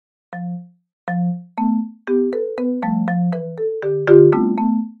Hey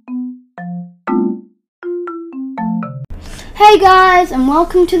guys, and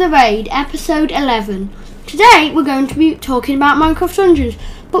welcome to The Raid, episode 11. Today we're going to be talking about Minecraft Dungeons,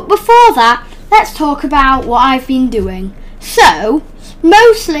 but before that, let's talk about what I've been doing. So,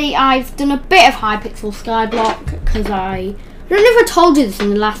 mostly I've done a bit of Hypixel Skyblock, because I don't know if I told you this in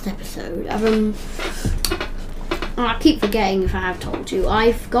the last episode. I keep forgetting if I have told you.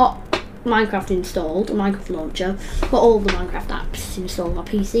 I've got Minecraft installed, a Minecraft launcher, got all the Minecraft apps installed on my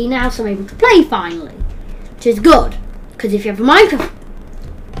PC now, so I'm able to play finally, which is good. Because if you have a Minecraft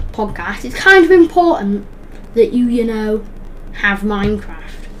podcast, it's kind of important that you have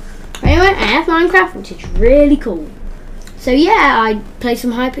Minecraft. Anyway, I have Minecraft, which is really cool. So yeah, I play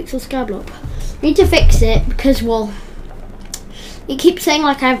some Hypixel Skyblock. I need to fix it because, well, it keeps saying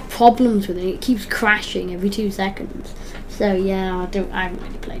like I have problems with it. It keeps crashing every 2 seconds. So yeah, I haven't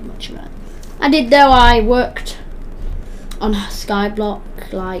really played much of it. I did though. I worked on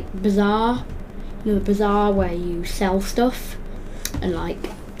Skyblock, like Bazaar. You know, the bazaar where you sell stuff and like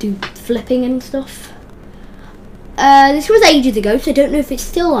do flipping and stuff. This was ages ago, so I don't know if it's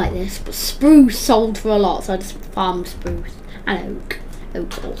still like this, but spruce sold for a lot, so I just farmed spruce and oak.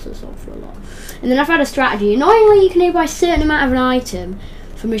 Oak also sold for a lot. And then I've had a strategy. Annoyingly, you can only buy a certain amount of an item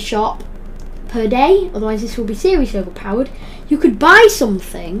from a shop per day, otherwise this will be seriously overpowered. You could buy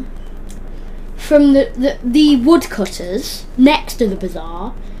something from the woodcutters next to the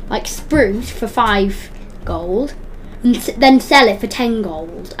bazaar, like spruce for 5 gold, and then sell it for 10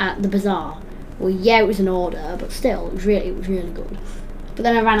 gold at the bazaar. Well, yeah, it was an order, but still, it was really good. But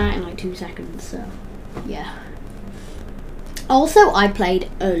then I ran out in like 2 seconds, so yeah. Also, I played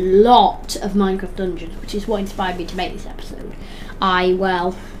a lot of Minecraft Dungeons, which is what inspired me to make this episode.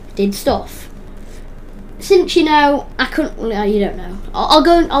 I did stuff. Since I couldn't. You don't know.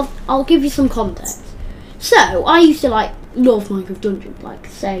 I'll give you some context. So I used to love Minecraft Dungeons, like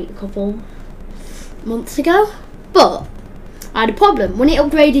say a couple months ago, but I had a problem when it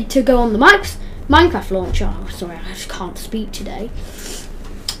upgraded to go on the Minecraft launcher. Oh, sorry, I just can't speak today.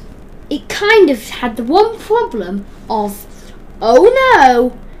 It kind of had the one problem of, oh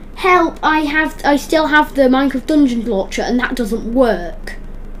no, help! I still have the Minecraft Dungeons launcher, and that doesn't work.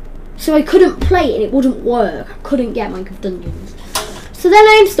 So I couldn't play it, and it wouldn't work. I couldn't get Minecraft Dungeons. So then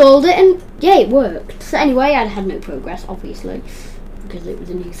I installed it, and yeah, it worked. So anyway, I had no progress, obviously, because it was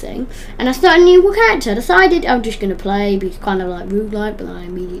a new thing. And I started a new character. I decided I'm just going to play, be kind of like roguelike, but then I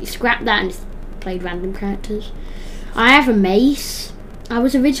immediately scrapped that and just played random characters. I have a mace. I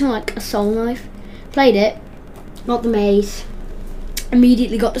was originally like a soul knife. Played it, got the mace,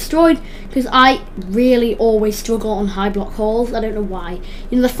 immediately got destroyed, because I really always struggle on high block halls. I don't know why.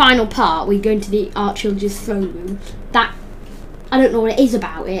 The final part, where you go into the Archvillager's throne room, that, I don't know what it is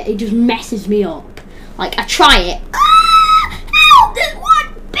about it. It just messes me up. Like, I try it. Help! There's 1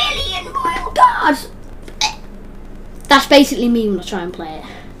 billion royal guards! That's basically me when I try and play it.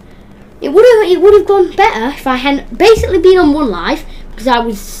 It would have gone better if I hadn't basically been on 1 life, because I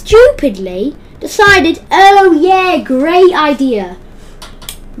was stupidly decided, oh yeah, great idea.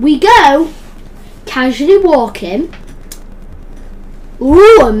 We go, casually walking.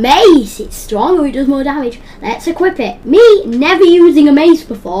 Ooh, a mace. It's stronger, it does more damage. Let's equip it. Me, never using a mace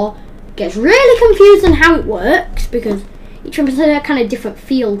before, gets really confused on how it works, because each one has a kind of different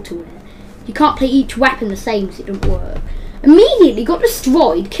feel to it. You can't play each weapon the same, so it doesn't work. Immediately got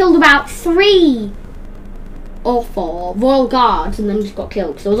destroyed, killed about 3 or 4 royal guards, and then just got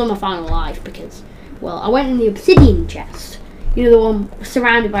killed, because I was on my final life, because, well, I went in the obsidian chest. You know, the one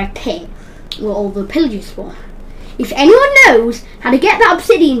surrounded by a pit, where all the pillagers were. If anyone knows how to get that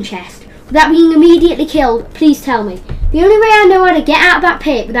obsidian chest without being immediately killed, please tell me. The only way I know how to get out of that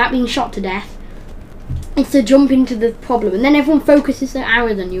pit without being shot to death is to jump into the problem, and then everyone focuses their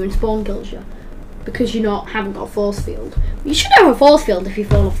arrows on you and spawn kills you, because you haven't got a force field. You should have a force field if you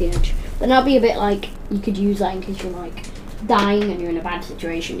fall off the edge. Then that'd be a bit like, you could use that in case you're like dying and you're in a bad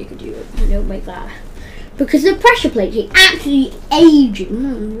situation. You could do it. You don't make that. Because the pressure plates are actually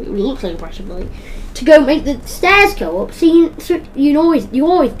aging. It looks like a pressure plate. To go make the stairs go up, so you're always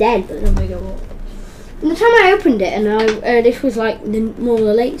dead, but then they go up. And the time I opened it, and this was like the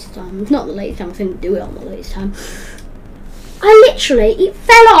latest time. It's not the latest time. I didn't do it on the latest time. It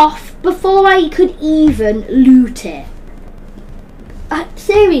fell off before I could even loot it.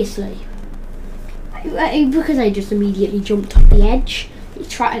 Seriously, because I just immediately jumped off the edge.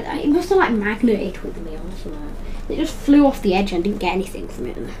 It must have like magneted with me or something. It just flew off the edge and I didn't get anything from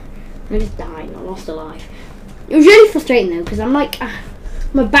it. I just died and I lost a life. It was really frustrating though, because I'm like,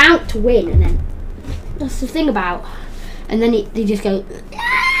 I'm about to win, and then that's the thing about. And then they just go,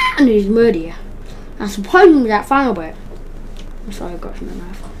 ah! and he's murder you. And surprisingly, that final bit. I'm sorry, I've got some in my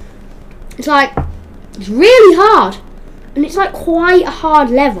mouth. It's like, it's really hard. And it's like quite a hard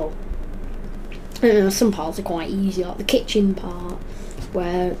level. And some parts are quite easy, like the kitchen part,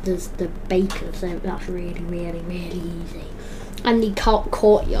 where there's the baker, so that's really, really, really easy. And the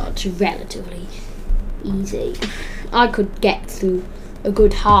courtyard's relatively easy. I could get through a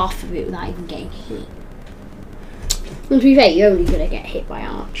good half of it without even getting hit. And to be fair, you're only going to get hit by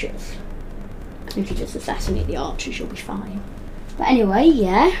archers. If you just assassinate the archers, you'll be fine. But anyway,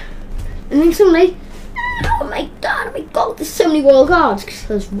 yeah. And then suddenly, oh my god, there's so many royal guards.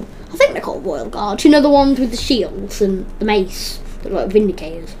 Cause I think they're called royal guards. You know, the ones with the shields and the mace, that are like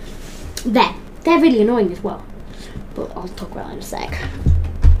vindicators. They're really annoying as well. But I'll talk about that in a sec.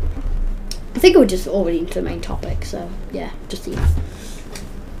 I think we're just already into the main topic, so yeah, just see.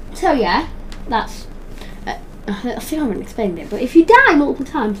 So yeah, that's. I think I haven't explained it, but if you die multiple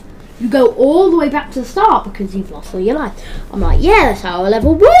times, you go all the way back to the start because you've lost all your life. I'm like, yeah, that's how a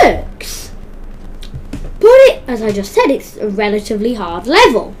level works. But as I just said, it's a relatively hard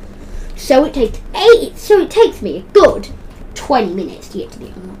level. So it takes me a good 20 minutes to get to the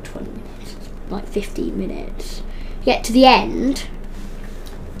end. Not 20 minutes, like 15 minutes. To get to the end.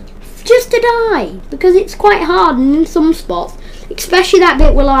 Just to die. Because it's quite hard, and in some spots, especially that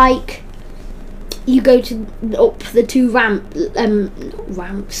bit where like you go to up the two ramp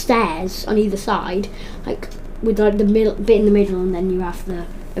stairs on either side, like with like the middle bit in the middle, and then you have the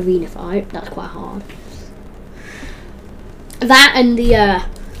arena fight. That's quite hard. That and the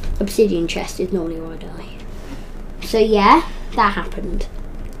obsidian chest is normally where I die. So yeah, that happened,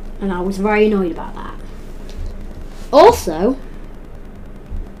 and I was very annoyed about that. Also,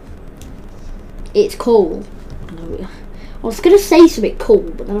 it's cool. I was gonna say something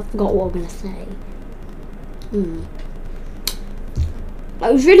cool, but then I forgot what I was gonna say.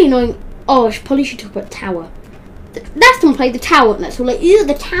 I was really annoying. Oh, I probably should talk about tower. Last time I played the tower, and that's all like, ew,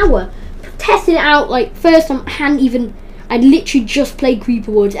 the tower. Tested it out, like, first time I literally just played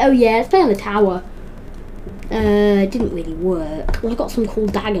Creeper Woods. Oh yeah, let's play on the tower. It didn't really work. Well, I got some cool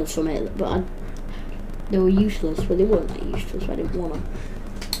daggers from it, but they were useless. Well, they weren't that useless, but I didn't want them.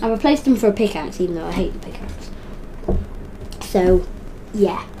 I replaced them for a pickaxe, even though I hate the pickaxe. So,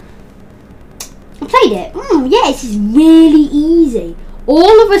 yeah. I played it. Yeah, this is really easy.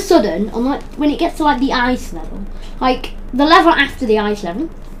 All of a sudden, on like when it gets to like the ice level, like the level after the ice level,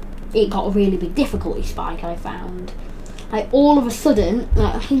 it got a really big difficulty spike. I found, like all of a sudden,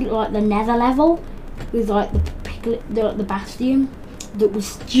 like I think like the nether level with like the bastion, that was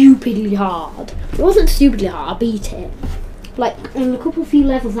stupidly hard. It wasn't stupidly hard. I beat it. Like, and a few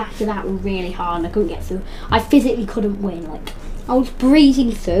levels after that were really hard, and I couldn't get through. I physically couldn't win. Like, I was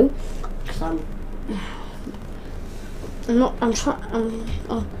breezing through because I'm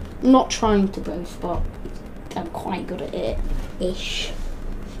not trying to boast, but I'm quite good at it, ish.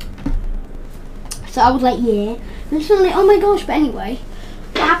 So I was like, yeah. And suddenly, oh my gosh! But anyway,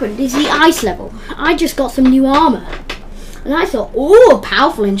 what happened is the ice level. I just got some new armor, and I thought, oh, a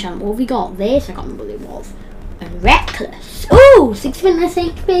powerful enchantment. What have we got? This, I can't remember what it was. And reckless. Oh, 6 minutes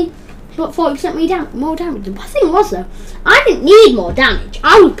HP. Got 40% more damage. The thing was though, I didn't need more damage.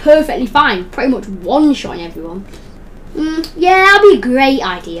 I was perfectly fine, pretty much one-shotting everyone. Yeah, that'd be a great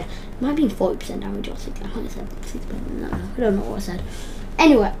idea. It might have been 40% damage or 6. I might have said 6%. No, I don't know what I said.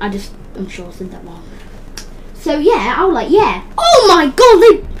 Anyway, I'm sure I said that wrong. So yeah, I was like, yeah. Oh my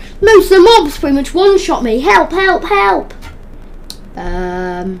god, most of the mobs pretty much one-shot me. Help, help, help.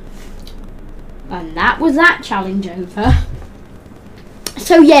 And that was that challenge over.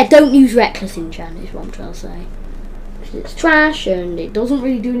 So yeah, don't use reckless enchant is what I'm trying to say. It's trash and it doesn't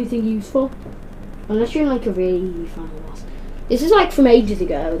really do anything useful. Unless you're in like a really easy final boss. This is like from ages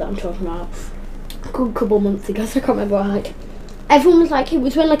ago that I'm talking about. A good couple months ago, so I can't remember. Like, everyone was like, it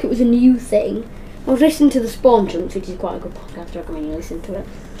was when like it was a new thing. I was listening to the Spawn Chunks, which is quite a good podcast, I recommend you listen to it.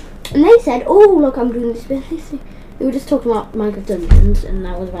 And they said, oh look, I'm doing this business. They were just talking about Minecraft Dungeons, and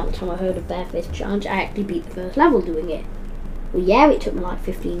that was about the time I heard of Barefaced Challenge. I actually beat the first level doing it. Well, yeah, it took me like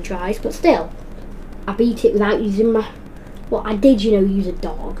 15 tries, but still, I beat it without using my. Well, I did, use a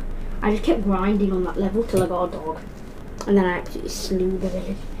dog. I just kept grinding on that level till I got a dog, and then I absolutely slew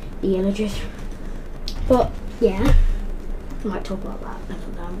the villagers. But yeah, I might talk about that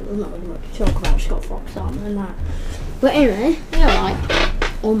another time, but there's not really much to talk about. Just got fox armor and that. But anyway, yeah, like,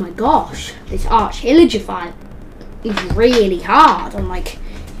 oh my gosh, this Arch-Illager fight is really hard. I'm like,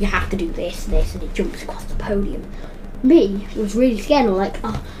 you have to do this, and it jumps across the podium. Me was really scared. I'm like,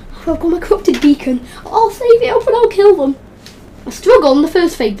 oh, I've got my corrupted beacon. I'll save it up and I'll kill them. I struggle on the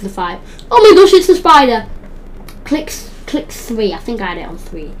first phase of the fight. Oh my gosh, it's a spider. Click click 3. I think I had it on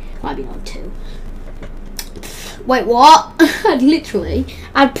 3. Might be on 2. Wait, what?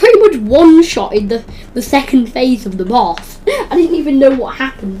 I'd pretty much one-shotted the second phase of the boss. I didn't even know what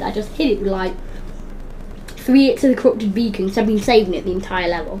happened. I just hit it with like 3 hits of the corrupted beacon, because I've been saving it the entire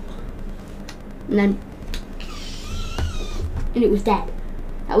level. And it was dead.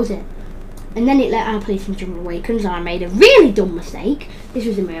 That was it. And then it let I play some Jungle Awakens, and I made a really dumb mistake. This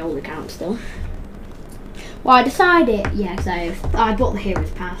was in my old account still. Well, I decided, yeah, because I bought the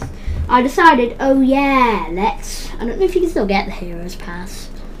Heroes Pass. I decided, oh yeah, I don't know if you can still get the Heroes Pass,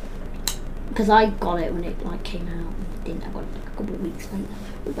 because I got it when it like came out. I got it like a couple of weeks later,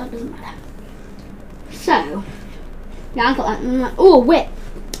 but that doesn't matter. So, yeah, I got that. Oh, wait,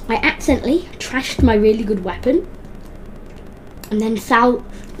 I accidentally trashed my really good weapon, and then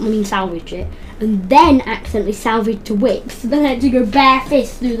salvaged it, and then accidentally salvaged to whip. So then I had to go bare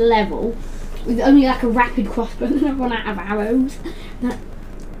fist through the level with only like a rapid crossbow, and then I run out of arrows.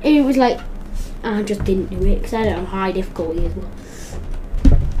 It was like, I just didn't do it because I had it on high difficulty as well.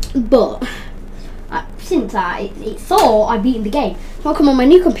 But since it thought I'd beaten the game, so I come on my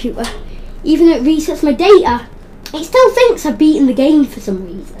new computer, even though it resets my data, it still thinks I've beaten the game for some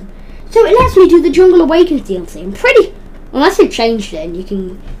reason. So it lets me do the Jungle Awakens DLC. I'm pretty, unless they've changed it and you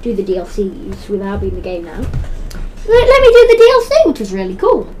can do the DLCs without beating the game now. It let me do the DLC, which was really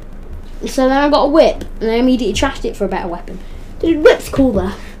cool. So then I got a whip, and I immediately trashed it for a better weapon. The whip's cool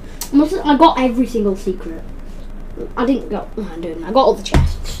there. I got every single secret. I got all the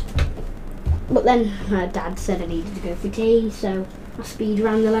chests. But then my dad said I needed to go for tea, so I speed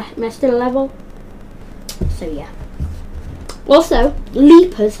ran the rest of the level. So yeah. Also,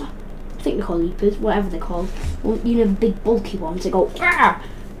 leapers. I think they're called leapers, whatever they're called. Well, you know, the big bulky ones that go. Rah!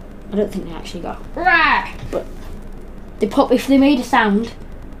 I don't think they actually go. Rah! But if they made a sound,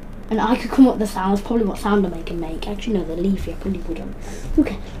 and I could come up with the sound, that's probably what sound I can make. Actually, no, they're leafy. I probably wouldn't.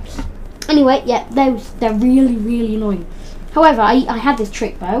 Okay. Anyway, yeah, they're really, really annoying. However, I had this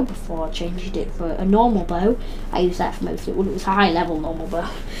trick bow before I changed it for a normal bow. I used that for most of it when it was a high level normal bow.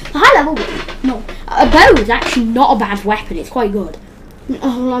 A high level, no, a bow is actually not a bad weapon. It's quite good.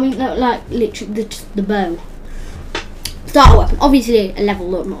 I mean, no, like literally the bow. Starter weapon, obviously a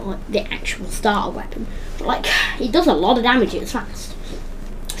level up, not like the actual starter weapon. But like, it does a lot of damage. It's fast.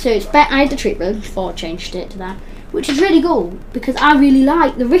 So it's better. I had the trick bow before I changed it to that, which is really cool because I really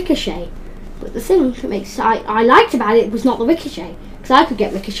like the ricochet. But the thing that I liked about it was not the ricochet, because I could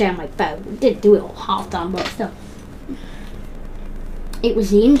get ricochet on my bow. It did do it all half done, but still. It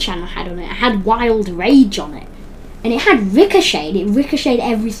was the enchant I had on it. I had Wild Rage on it, and it had ricochet. It ricocheted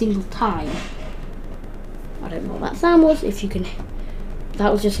every single time. I don't know what that sound was. If you can,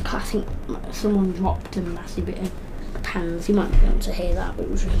 that was just I think someone dropped a massive bit of pans. You might be able to hear that, but it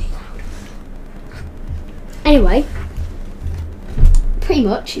was really loud. Anyway. Pretty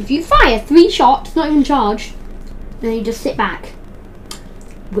much, if you fire 3 shots, not even charged, then you just sit back.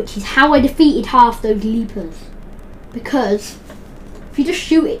 Which is how I defeated half those leapers. Because if you just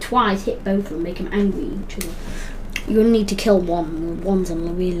shoot it twice, hit both of them, make them angry at each other, you only need to kill one. One's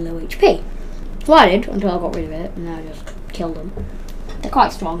on really low HP. So I did until I got rid of it, and then I just killed them. They're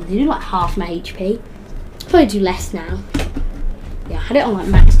quite strong. They do like half my HP. Probably do less now. Yeah, I had it on like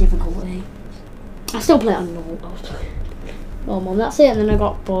max difficulty. I still play it on normal. Normal, and that's it. And then I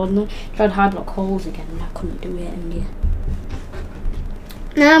got bored and I tried hard block holes again and I couldn't do it, and yeah.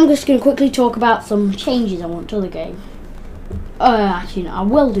 Now I'm just going to quickly talk about some changes I want to the game. Actually no, I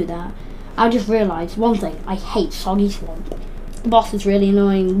will do that. I just realised one thing, I hate Soggy Swamp. The boss is really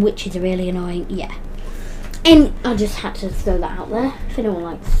annoying, witches are really annoying, yeah. And I just had to throw that out there. If anyone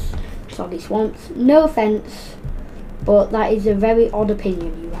likes Soggy Swamps, no offence, but that is a very odd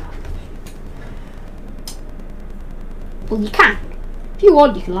opinion you have. Well, you can. If you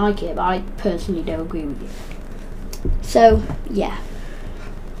want, you can like it, but I personally don't agree with you. So, yeah.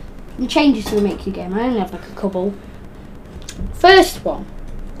 The changes to the Make You game, I only have like a couple. First one.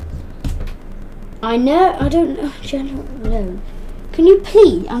 I don't know, General Alone. Can you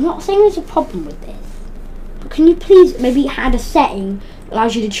please, I'm not saying there's a problem with this, but can you please maybe add a setting that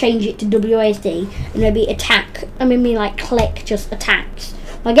allows you to change it to WASD and maybe attack, and maybe like click just attacks.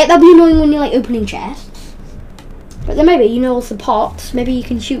 I get that'd be annoying when you're like opening chests. But then maybe, you know, also pots, maybe you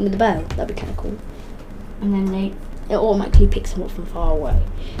can shoot them with a bow. That'd be kind of cool. And then it automatically picks them up from far away.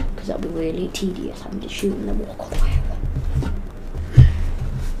 Because that'd be really tedious having to shoot them and then walk all the way over.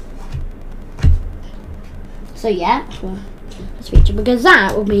 So yeah, that's a feature. Because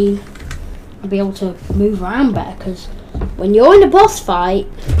that would mean I'd be able to move around better. Because when you're in a boss fight,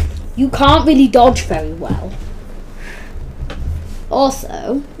 you can't really dodge very well.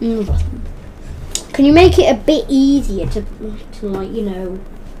 Also, Can you make it a bit easier to like, you know,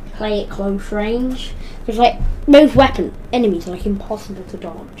 play at close range? Because like most weapon enemies are like impossible to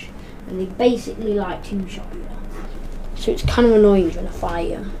dodge, and they basically like two-shot you. So it's kind of annoying trying to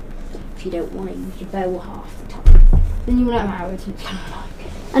fire if you don't want to use your bow half the time. Then you run out of arrows, and it's kind of like.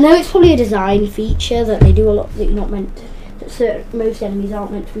 I know it's probably a design feature that they do a lot that you're not meant to, that most enemies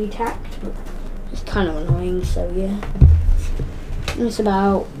aren't meant to be attacked, but it's kind of annoying. So yeah, that's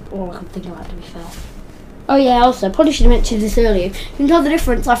about all I can think about, to be fair. Oh yeah, also probably should have mentioned this earlier. You can tell the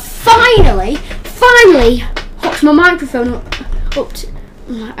difference. I finally hooked my microphone up to.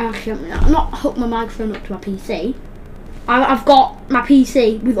 Actually, I'm not hooked my microphone up to my PC. I've got my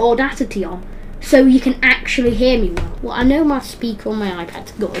PC with Audacity on, so you can actually hear me well. Well, I know my speaker on my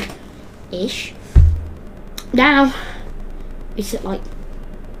iPad's good-ish. Now, it's like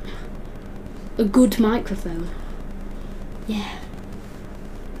a good microphone. Yeah.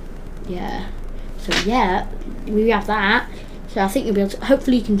 So yeah, we have that. So I think you'll be able to.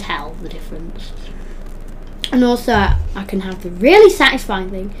 Hopefully, you can tell the difference. And also, I can have the really satisfying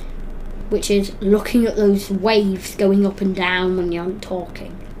thing, which is looking at those waves going up and down when you're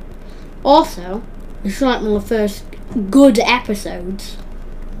talking. Also, this is like one of the first good episodes,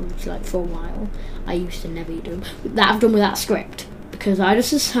 which like for a while, I used to never do, that I've done without script. Because I just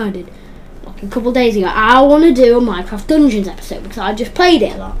decided, like a couple of days ago, I want to do a Minecraft Dungeons episode, because I just played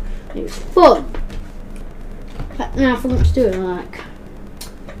it a lot. And it was fun. But now I forgot to do it like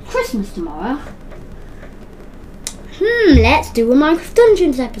Christmas tomorrow. Let's do a Minecraft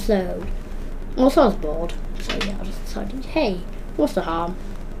Dungeons episode. Also, I was bored, so yeah, I just decided, hey, what's the harm?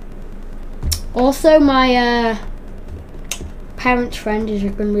 Also, my parents' friend is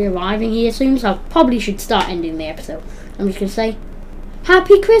going to be arriving here soon, so I probably should start ending the episode. I'm just going to say,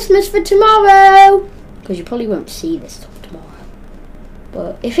 Happy Christmas for tomorrow! Because you probably won't see this stuff tomorrow.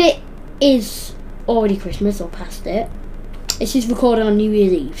 But if it is already Christmas or past it, this is recorded on New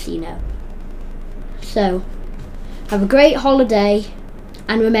Year's Eve, so you know. So, have a great holiday,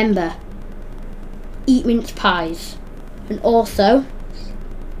 and remember, eat mince pies. And also,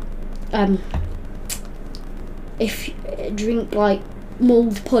 if drink like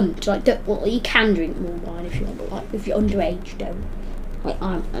mulled punch, like well, you can drink mulled wine if you want, but like if you're underage, don't. Like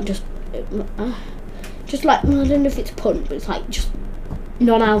I just like, well, I don't know if it's punch, but it's like just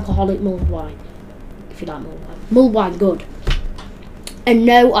non-alcoholic mulled wine. If you like mulled wine, good. And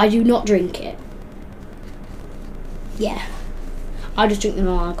no, I do not drink it. Yeah, I just drink the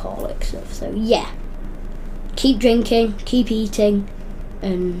non-alcoholic stuff. So yeah, keep drinking, keep eating,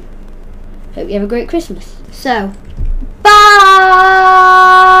 and hope you have a great Christmas. So, bye!